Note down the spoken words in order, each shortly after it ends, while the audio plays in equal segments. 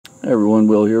Hey everyone,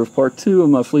 Will here with part 2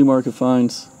 of my flea market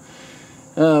finds.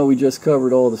 We just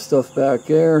covered all the stuff back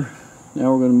there.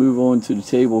 Now we're going to move on to the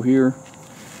table here.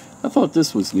 I thought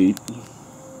this was neat.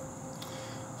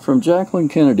 From Jacqueline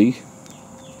Kennedy.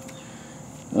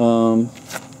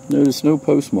 Notice no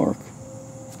postmark.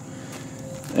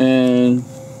 And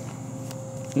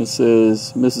it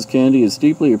says, Mrs. Kennedy is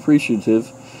deeply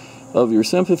appreciative of your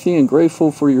sympathy and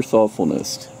grateful for your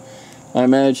thoughtfulness. I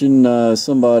imagine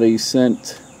somebody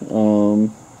sent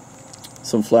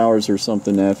some flowers or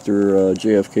something after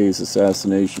JFK's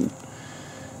assassination.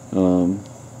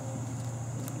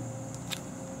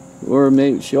 Or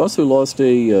maybe she also lost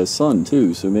a son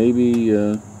too, so maybe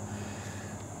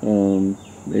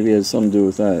maybe it has something to do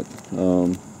with that.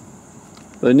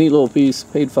 But a neat little piece.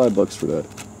 Paid $5 for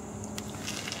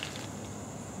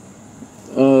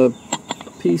that.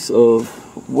 Piece of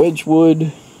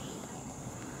Wedgwood.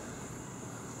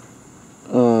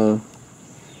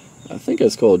 I think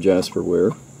that's called Jasper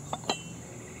ware.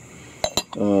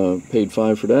 Paid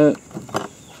 $5 for that.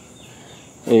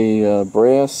 A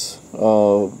brass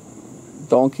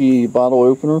donkey bottle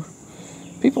opener.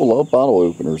 People love bottle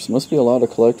openers. Must be a lot of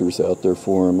collectors out there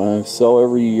for them. I sell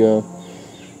every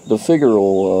the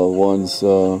figural ones.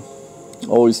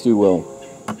 Always do well.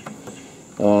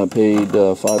 Paid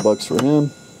 $5 for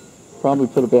him. Probably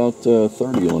put about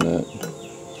 30 on that.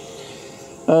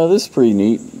 This is pretty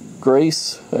neat.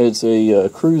 Grace, it's a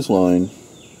cruise line.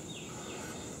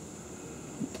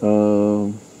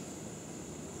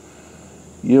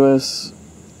 U.S.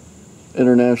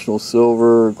 International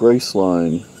Silver Grace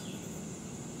line.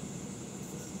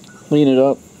 Clean it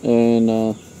up, and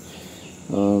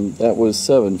that was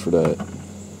 $7 for that.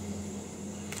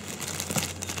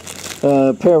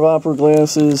 Pair of opera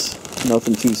glasses,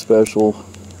 nothing too special.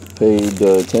 Paid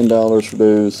 $10 for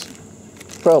those.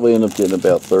 Probably end up getting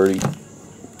about 30.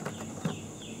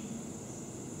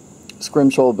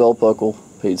 Scrimshaw belt buckle,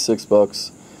 paid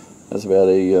 $6. That's about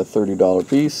a $30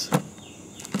 piece.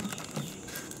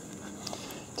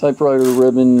 Typewriter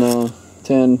ribbon,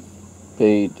 10.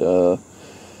 Paid $4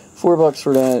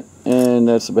 for that, and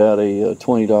that's about a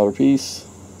 $20 piece.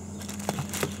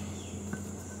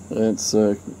 It's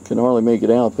can hardly make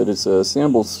it out, but it's a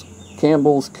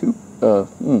Campbell's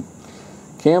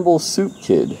Soup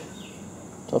Kid.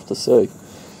 Tough to say.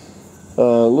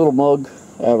 Little mug,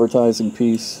 advertising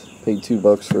piece. Paid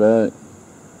 $2 for that.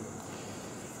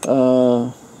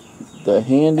 The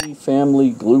Handy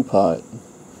Family Glue Pot.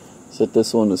 Set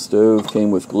this on the stove. Came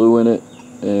with glue in it,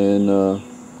 and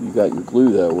you got your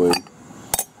glue that way.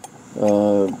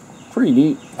 Pretty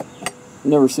neat.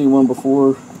 Never seen one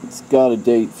before. It's got a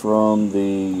date from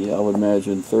the, I would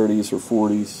imagine, 30s or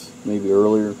 40s, maybe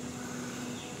earlier.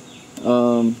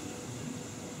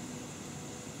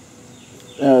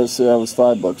 So that was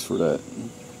 $5 for that.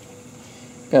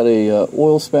 Got a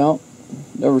oil spout.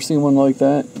 Never seen one like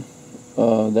that.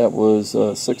 That was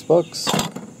 $6.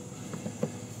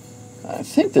 I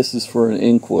think this is for an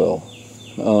inkwell.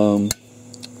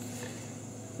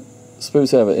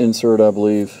 Supposed to have an insert, I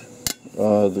believe.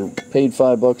 They paid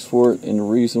 $5 for it, and the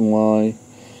reason why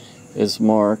is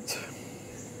marked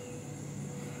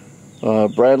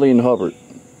Bradley and Hubbard.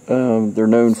 They're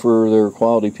known for their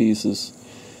quality pieces.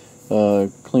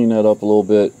 Clean that up a little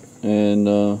bit and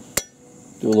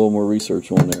do a little more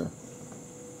research on there.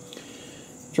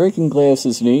 Drinking glass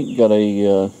is neat. Got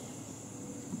a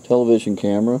television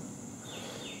camera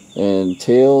and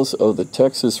Tales of the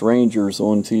Texas Rangers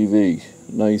on TV.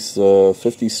 Nice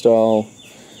 50s style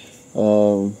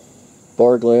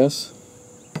bar glass.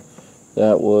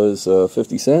 That was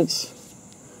 50 cents.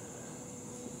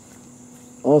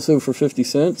 Also for 50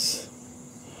 cents,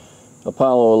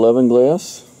 Apollo 11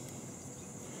 glass.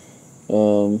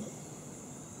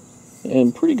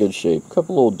 In pretty good shape. A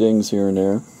couple little dings here and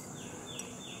there.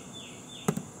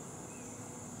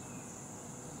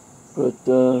 But,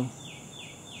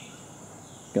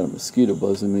 got a mosquito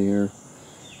buzzing me here.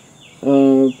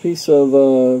 Piece of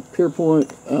Pearpoint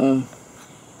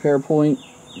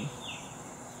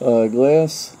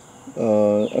glass.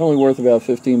 Only worth about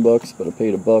 $15, but I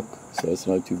paid $1, so that's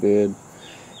not too bad.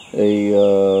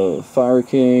 A Fire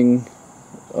King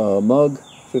mug,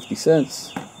 50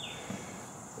 cents.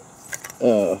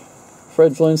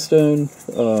 Fred Flintstone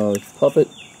Muppet,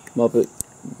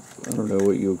 I don't know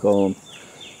what you would call him.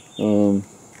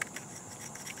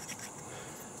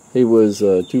 He was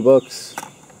 $2.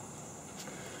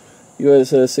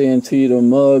 USS Antietam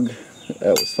mug,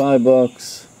 that was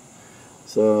 $5.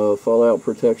 So fallout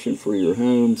protection for your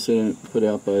home, put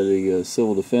out by the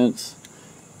Civil Defense.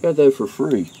 Got that for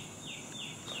free.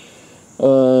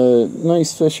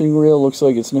 Nice fishing reel, looks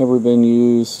like it's never been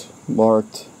used.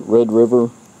 marked Red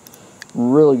River.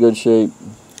 Really good shape.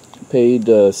 Paid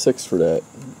 $6 for that.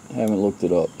 Haven't looked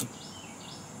it up.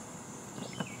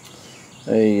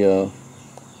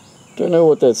 Don't know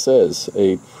what that says.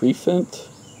 A prefint?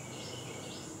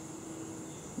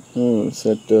 Oh, is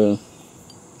that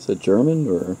German,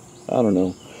 or I don't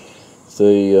know. It's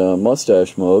a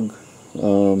mustache mug.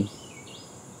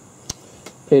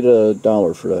 Paid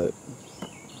 $1 for that.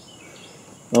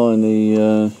 On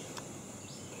the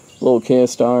little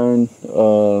cast iron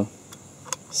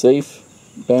safe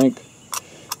bank,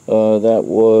 that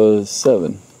was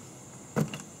 $7.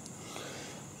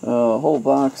 A whole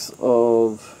box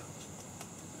of,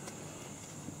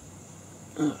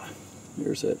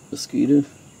 there's that mosquito,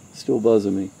 still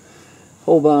buzzing me.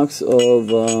 Whole box of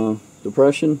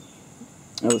Depression.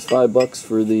 That was $5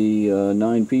 for the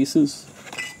 9 pieces.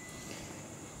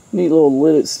 Neat little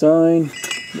lid at Stein.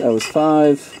 That was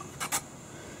 $5.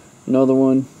 Another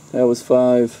one. That was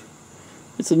 $5.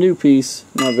 It's a new piece,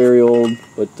 not very old,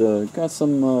 but got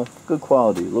some good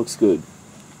quality. Looks good.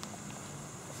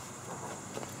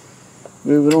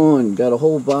 Moving on, got a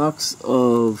whole box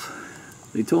of,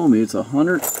 they told me it's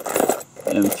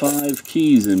 105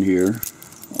 keys in here.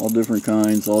 All different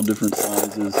kinds, all different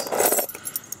sizes.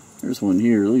 There's one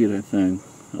here, look at that thing.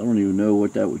 I don't even know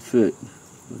what that would fit.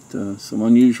 But some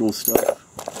unusual stuff.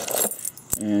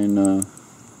 And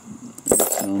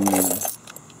some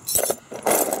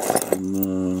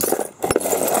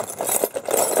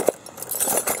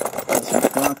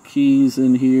clock keys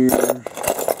in here.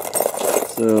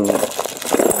 So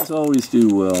these always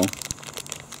do well.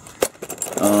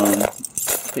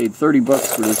 Paid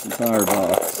 $30 for this entire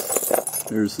box.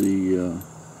 There's the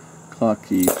clock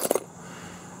keys.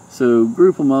 So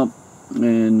group them up,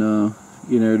 and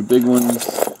you know, the big ones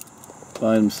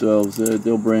by themselves,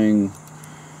 they'll bring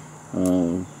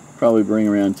probably bring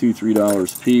around $2–3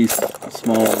 a piece. The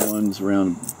smaller ones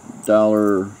around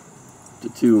 $1 to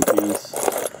 $2 a piece.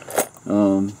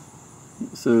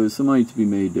 So some money to be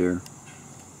made there.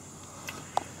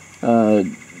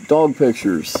 Dog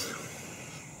pictures,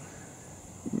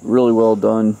 really well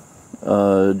done.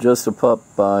 Just a Pup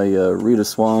by Rita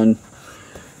Swan,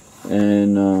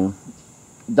 and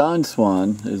Don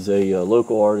Swan is a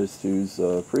local artist who's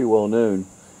pretty well known.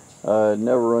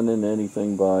 Never run into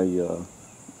anything by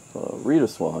Rita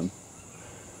Swan,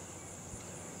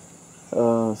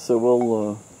 so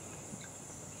we'll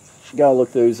gotta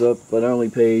look those up. But I only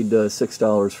paid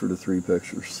 $6 for the 3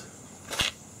 pictures.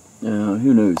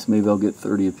 Who knows? Maybe I'll get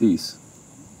 30 a piece.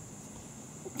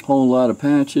 Whole lot of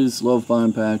patches. Love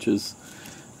buying patches.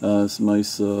 Some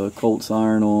nice Colts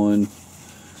iron-on.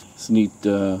 It's a neat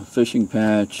fishing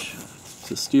patch.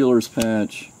 It's a Steelers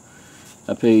patch.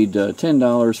 I paid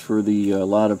 $10 for the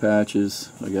lot of patches.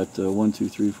 I got 1, 2,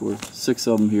 3, 4, 6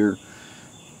 of them here.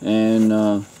 And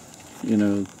you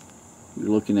know, you're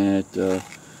looking at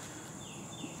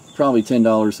probably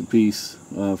 $10 a piece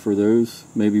for those,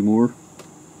 maybe more.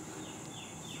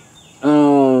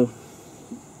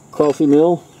 Coffee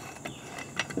mill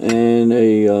and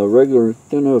a regular,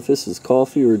 don't know if this is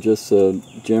coffee or just a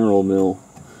general mill,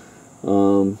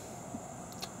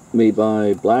 made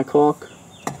by Blackhawk.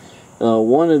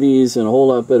 One of these in a whole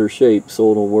lot better shape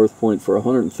sold on Worth Point for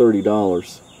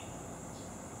 $130.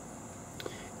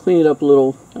 Clean it up a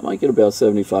little, I might get about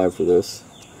 $75 for this.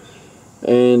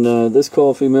 And this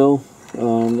coffee mill,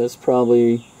 that's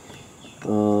probably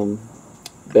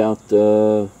about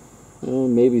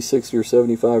maybe $60 or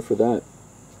 $75 for that.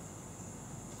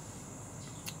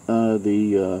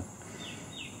 The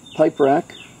pipe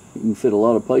rack, you can fit a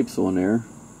lot of pipes on there.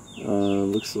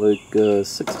 Looks like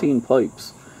 16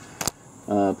 pipes.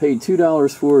 Paid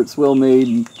 $2 for it. It's well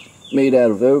made, made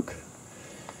out of oak.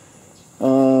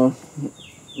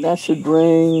 That should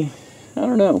bring, I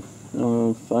don't know,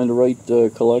 find the right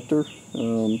collector.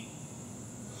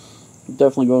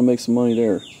 Definitely going to make some money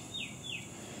there.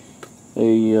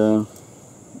 A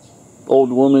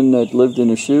old woman that lived in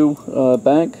a shoe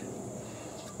bank.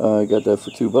 I got that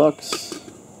for $2.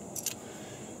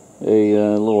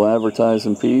 A little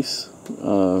advertising piece,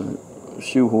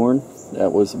 shoehorn.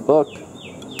 That was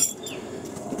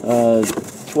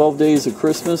 $1. 12 Days of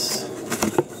Christmas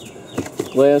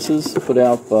glasses put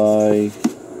out by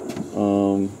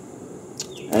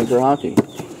Anchor Hockey.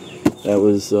 That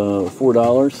was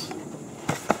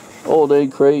 $4. Old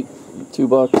egg crate,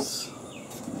 $2.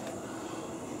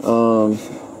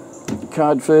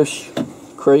 Codfish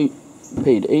crate,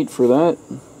 paid $8 for that.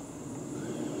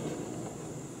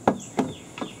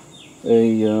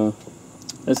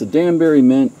 That's a Danbury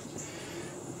Mint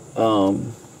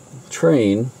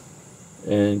train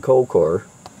and coal car,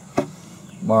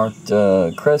 marked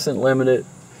Crescent Limited.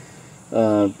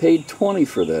 Paid 20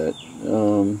 for that.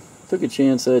 Took a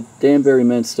chance. That Danbury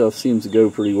mint stuff seems to go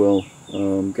pretty well.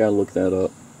 Gotta look that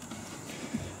up.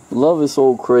 Love this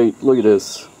old crate. Look at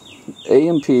this.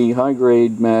 A&P high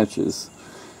grade matches.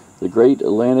 The Great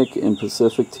Atlantic and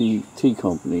Pacific Tea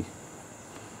Company.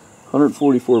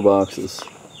 144 boxes.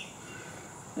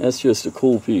 That's just a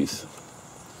cool piece.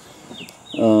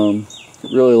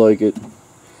 Really like it.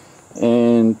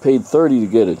 And paid 30 to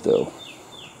get it though.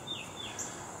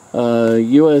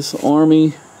 U.S.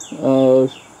 Army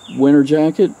winter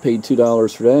jacket. Paid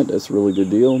 $2 for that. That's a really good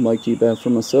deal. Might keep that for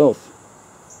myself.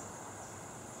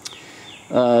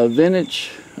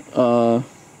 Vintage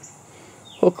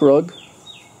hook rug.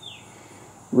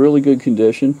 Really good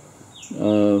condition.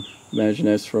 Imagine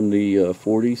that's from the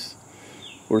 40s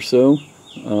or so.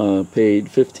 Paid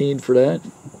 $15 for that.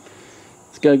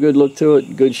 It's got a good look to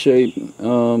it, good shape.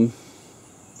 That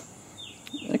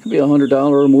could be a $100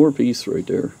 or more piece right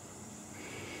there.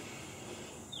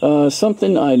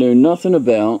 Something I know nothing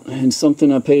about and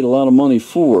something I paid a lot of money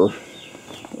for.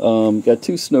 Got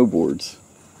two snowboards.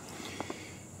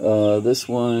 This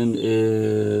one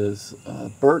is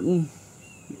Burton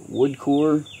wood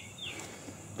core,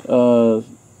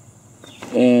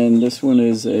 and this one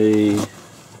is a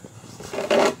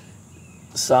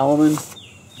Solomon.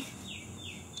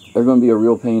 They're going to be a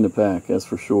real pain to pack, that's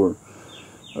for sure.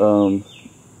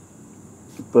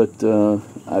 But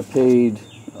I paid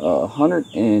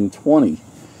 $120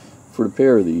 for the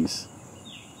pair of these.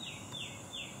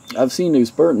 I've seen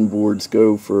these Burton boards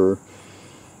go for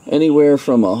anywhere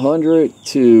from $100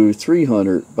 to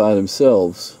 $300 by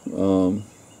themselves.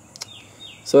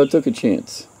 So I took a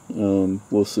chance.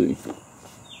 We'll see.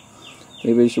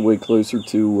 Maybe I should wait closer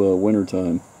to winter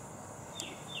time.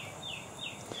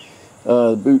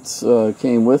 The boots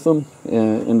came with them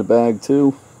in the bag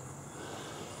too.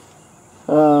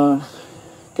 Got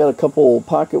a couple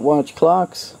pocket watch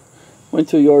clocks. Went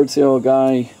to a yard sale. A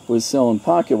guy was selling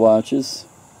pocket watches.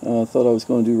 Thought I was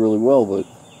going to do really well, but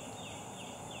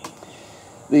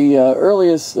the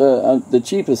earliest, the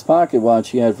cheapest pocket watch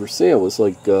he had for sale was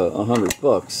like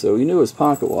 $100, so he knew his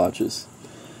pocket watches.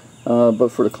 But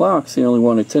for the clocks, he only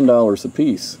wanted $10 a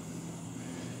piece.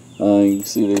 You can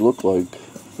see they look like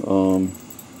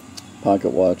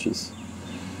pocket watches.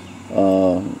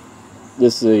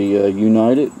 This is a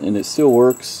United, and it still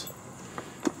works.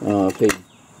 Paid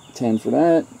 $10 for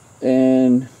that,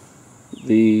 and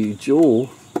the jewel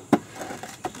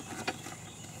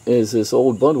is this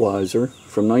old Budweiser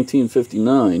from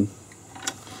 1959.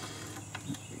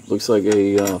 Looks like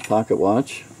a pocket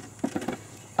watch,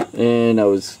 and I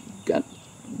got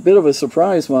a bit of a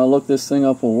surprise when I looked this thing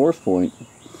up on Worth Point.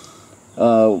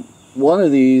 One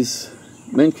of these,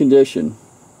 mint condition,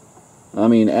 I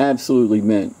mean absolutely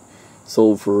mint,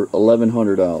 sold for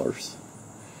 $1,100.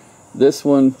 This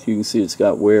one, you can see it's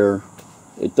got wear.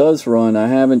 It does run. I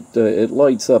haven't, it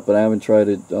lights up, but I haven't tried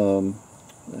it. I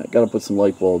got to put some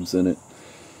light bulbs in it.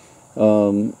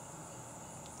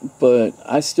 But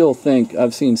I still think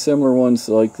I've seen similar ones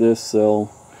like this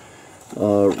sell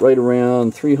right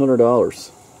around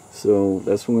 $300. So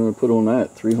that's what I'm going to put on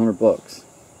that, $300.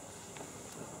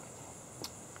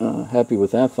 Happy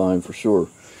with that find for sure.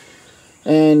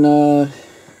 And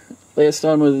last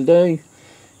item of the day,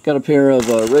 got a pair of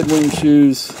Red Wing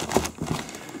shoes,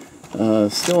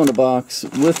 still in the box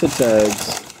with the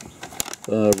tags.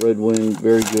 Red Wing,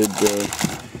 very good.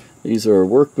 These are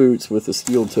work boots with a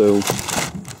steel toe.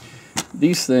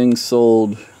 These things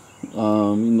sold, you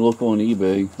can look on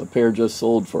eBay, a pair just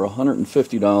sold for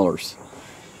 $150.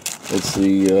 It's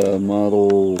the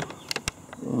model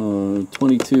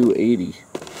 2280.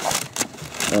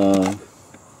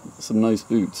 Some nice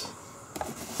boots.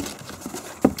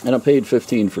 And I paid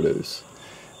 $15 for those.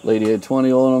 Lady had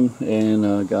 20 on them,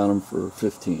 and got them for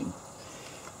 $15.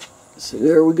 So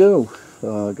there we go.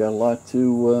 Got a lot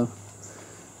to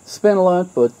spend a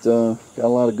lot, but got a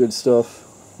lot of good stuff,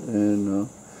 and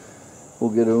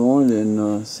we'll get it on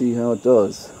and see how it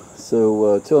does.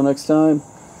 So till next time,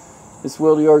 it's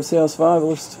Will the Yard Sale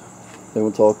Survivalist, and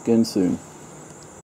we'll talk again soon.